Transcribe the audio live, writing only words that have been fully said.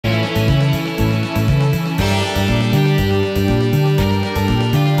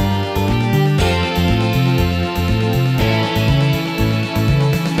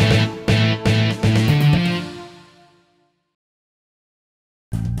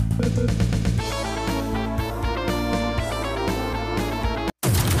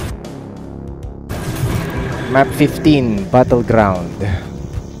Map 15, Battleground.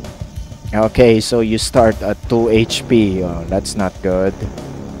 Okay, so you start at 2 HP. Oh, that's not good.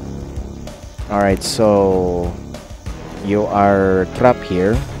 Alright, so you are trapped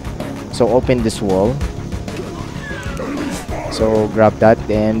here. So open this wall. So grab that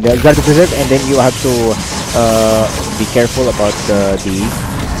and grab the preserve, and then you have to be careful about the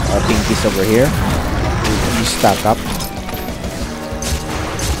pinkies over here. You stack up.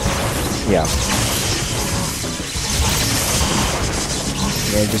 Yeah.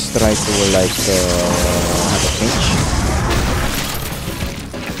 Yeah, just try to like have a pinch.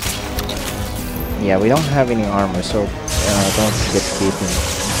 Yeah, we don't have any armor, so don't get beaten.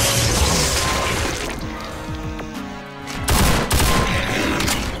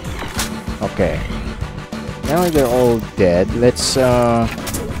 Okay. Now they're all dead. Let's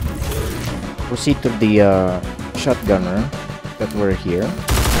proceed to the shotgunner that we're here.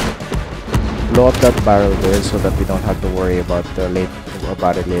 Blow up that barrel there so that we don't have to worry about it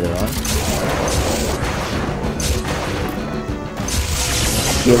later on.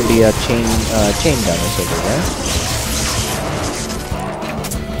 Kill the chain gunners over there,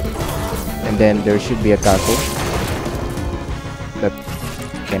 and then there should be a Kako that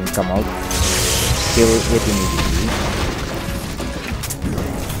can come out. Kill it immediately,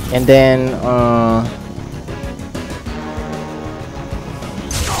 and then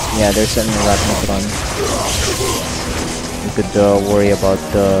yeah, there's an Arachnotron. You could worry about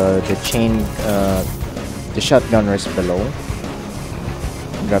the chain, the shotgunners below.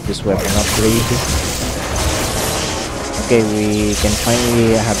 Grab this weapon upgrade. Okay, we can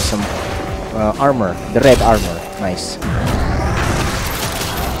finally have some armor, the red armor. Nice.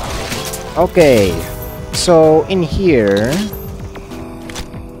 Okay, so in here,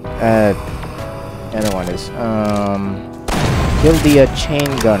 another one is kill the chain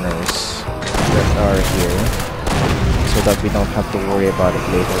gunners that are here, so that we don't have to worry about it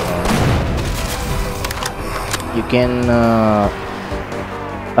later on.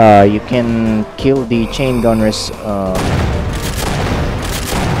 You can kill the chain gunners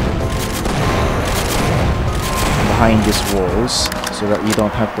behind these walls, so that you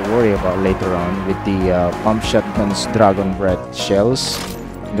don't have to worry about later on with the pump shotguns, dragon breath shells.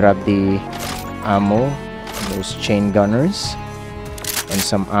 Grab the ammo, those chain gunners, and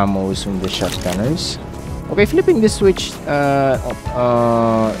some ammos from the shotgunners. Okay, flipping this switch, I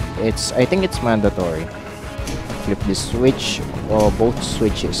think it's mandatory. Flip this switch, or both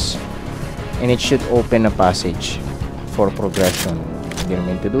switches, and it should open a passage for progression. Didn't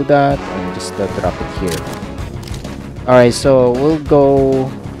mean to do that, and just drop it here. Alright, so we'll go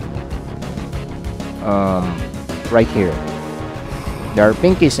right here. There are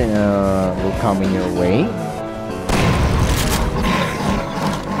pinkies will come in your way.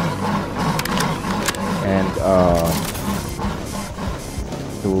 And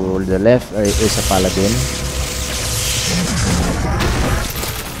to the left is a paladin.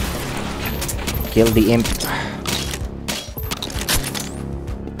 Kill the imp.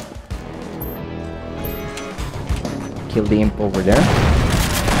 Kill the imp over there.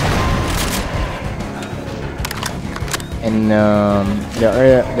 And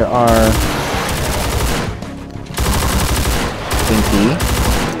there are pinky.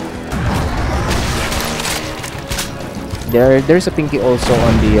 There's a pinky also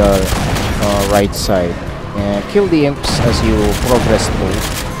on the right side. Kill the imps as you progress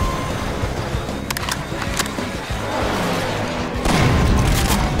through.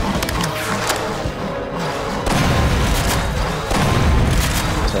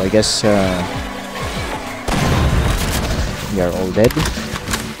 I guess we are all dead.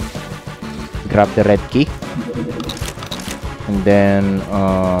 Grab the red key, and then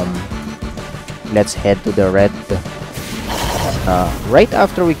let's head to the red. Right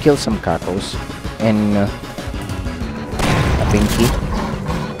after we kill some Kakos and a pinky,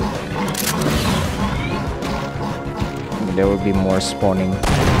 there will be more spawning.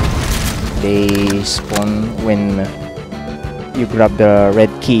 They spawn when you grab the red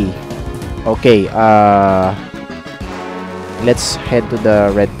key. Okay, let's head to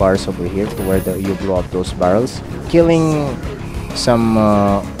the red bars over here, to where you blow up those barrels, killing some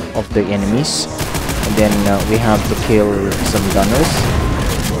of the enemies, and then we have to kill some gunners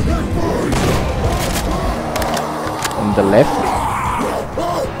on the left,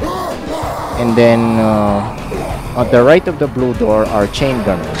 and then on the right of the blue door are chain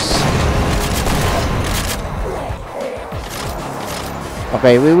gunners.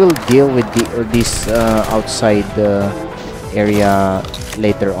 Okay, we will deal with this outside area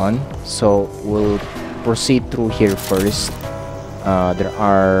later on, so we'll proceed through here first. There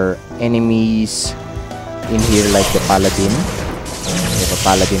are enemies in here like the paladin. We have a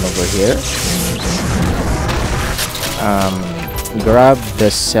paladin over here. Grab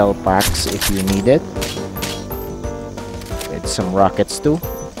the cell packs if you need it. With some rockets too.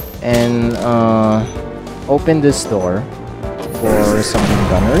 And open this door for some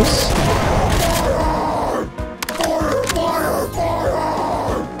gunners.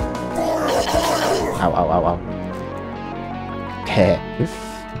 Ow, ow, ow, ow. Okay.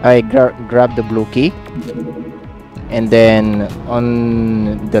 I grab the blue key. And then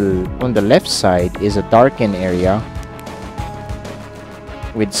on the left side is a darkened area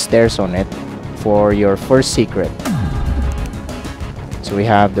with stairs on it for your first secret. So we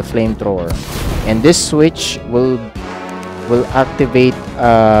have the flamethrower, and this switch will activate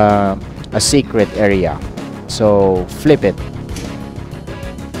a secret area. So flip it.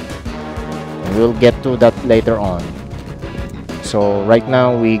 And we'll get to that later on. So right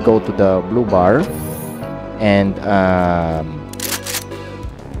now we go to the blue bar, and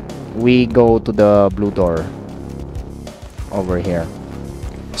we go to the blue door over here.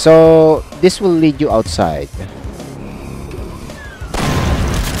 So this will lead you outside.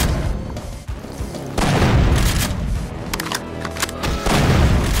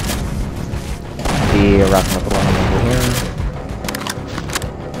 The RaZZoR over here.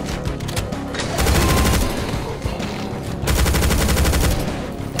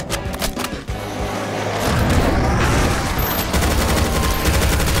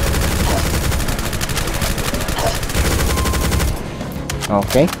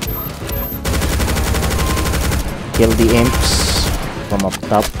 Okay. Kill the imps from up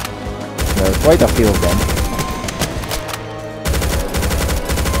top. There are quite a few of them.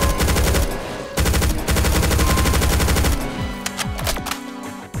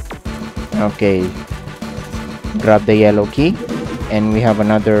 Okay. Grab the yellow key. And we have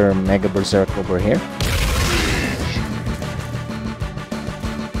another Mega Berserk over here.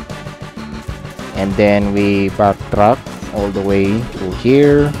 And then we backtrack all the way to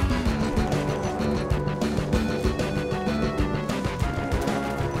here.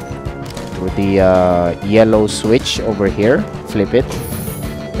 To the yellow switch over here. Flip it.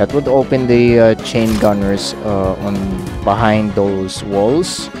 That would open the chain gunners on behind those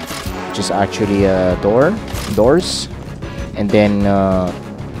walls, which is actually doors. And then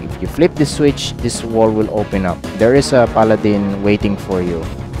if you flip the switch, this wall will open up. There is a paladin waiting for you.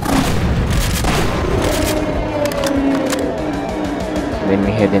 Then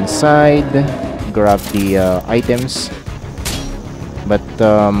we head inside, grab the items, but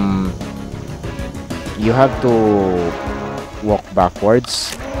you have to walk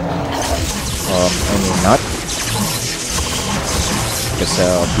backwards. I mean not, because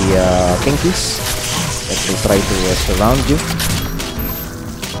of the pinkies that will try to surround you.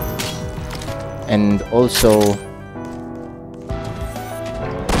 And also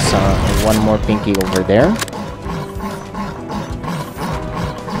one more pinky over there.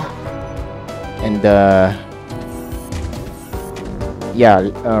 And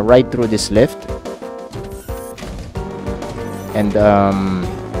yeah, right through this lift. And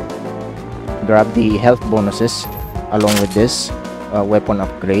grab the health bonuses along with this weapon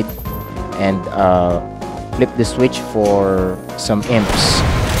upgrade, and flip the switch for some imps.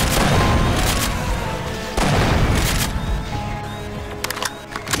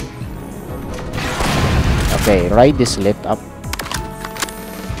 Okay, ride this lift up.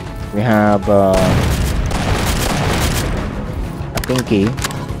 We have a pinky,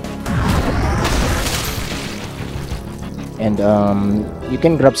 and you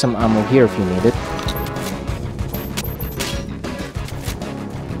can grab some ammo here if you need it.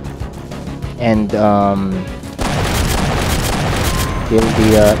 And kill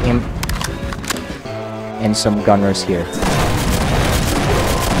the imp and some gunners here.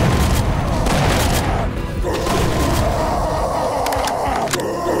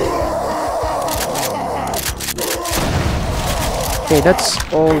 Okay, that's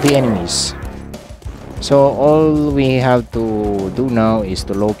all the enemies. So all we have to do now is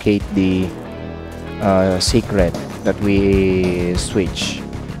to locate the secret that we switch.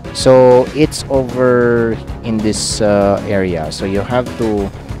 So it's over in this area. So you have to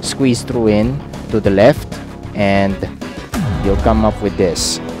squeeze through in to the left, and you'll come up with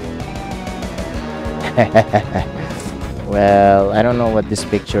this. Well, I don't know what this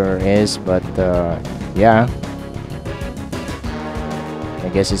picture is, but yeah. I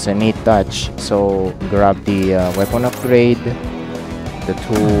guess it's a neat touch. So grab the weapon upgrade, the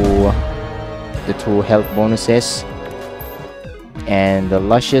two health bonuses, and the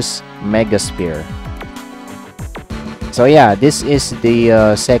luscious mega spear. So yeah, this is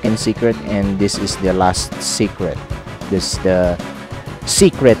the second secret, and this is the last secret. This is the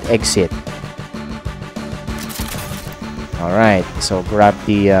secret exit. Alright, so grab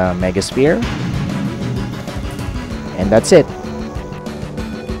the Megasphere, and that's it.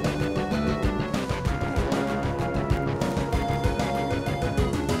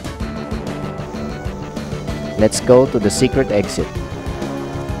 Let's go to the secret exit.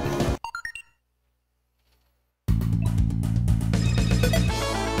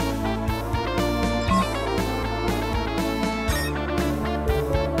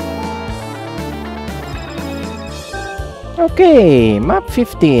 Okay, map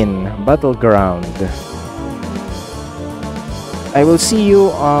 15, Battleground. I will see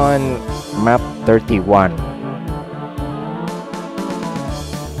you on map 31.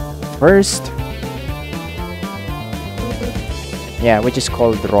 First, yeah, which is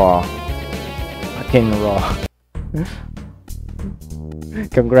called Raw. Fucking Raw.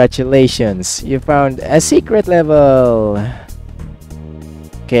 Congratulations, you found a secret level.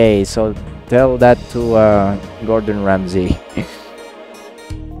 Okay, so tell that to Gordon Ramsay.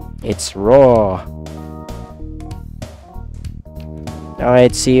 It's Raw.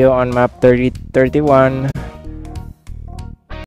 Alright, see you on map 31.